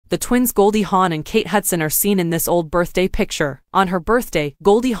The twins Goldie Hawn and Kate Hudson are seen in this old birthday picture. On her birthday,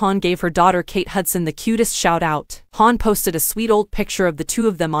 Goldie Hawn gave her daughter Kate Hudson the cutest shout-out. Hawn posted a sweet old picture of the two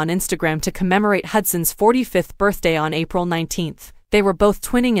of them on Instagram to commemorate Hudson's 45th birthday on April 19th. They were both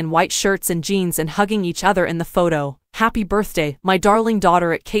twinning in white shirts and jeans and hugging each other in the photo. "Happy birthday, my darling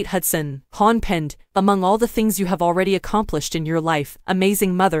daughter," at Kate Hudson. Hawn penned, "Among all the things you have already accomplished in your life,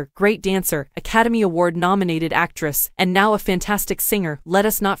 amazing mother, great dancer, Academy Award-nominated actress, and now a fantastic singer, let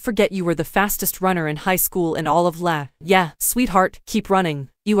us not forget you were the fastest runner in high school in all of Yeah, sweetheart, keep running.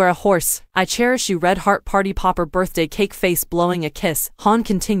 You are a horse. I cherish you." Red heart party popper birthday cake face blowing a kiss. Hawn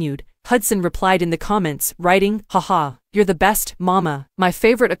continued. Hudson replied in the comments, writing, "Haha, you're the best, mama. My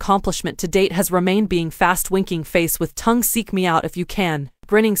favorite accomplishment to date has remained being fast winking face with tongue seek me out if you can.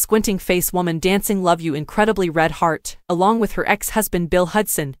 Grinning squinting face woman dancing love you incredibly." Red heart. Along with her ex-husband Bill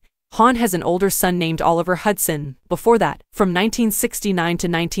Hudson, Hawn has an older son named Oliver Hudson. Before that, from 1969 to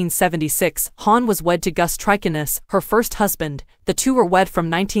 1976, Hawn was wed to Gus Trichonis, her first husband. The two were wed from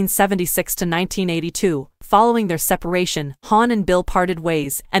 1976 to 1982. Following their separation, Hawn and Bill parted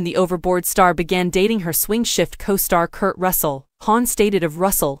ways, and the Overboard star began dating her Swing Shift co-star Kurt Russell. Hawn stated of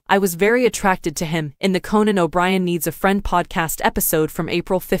Russell, "I was very attracted to him," in the Conan O'Brien Needs a Friend podcast episode from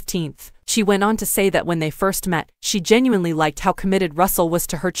April 15th. She went on to say that when they first met, she genuinely liked how committed Russell was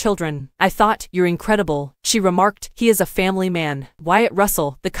to her children. "I thought, you're incredible," she remarked. He is a family man. Wyatt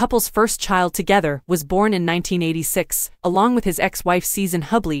Russell, the couple's first child together, was born in 1986. Along with his ex-wife Susan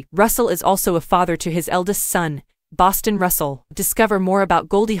Hubley, Russell is also a father to his eldest son, Boston Russell. Discover more about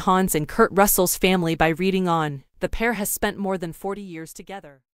Goldie Hawn's and Kurt Russell's family by reading on. The pair has spent more than 40 years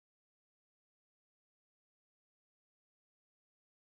together.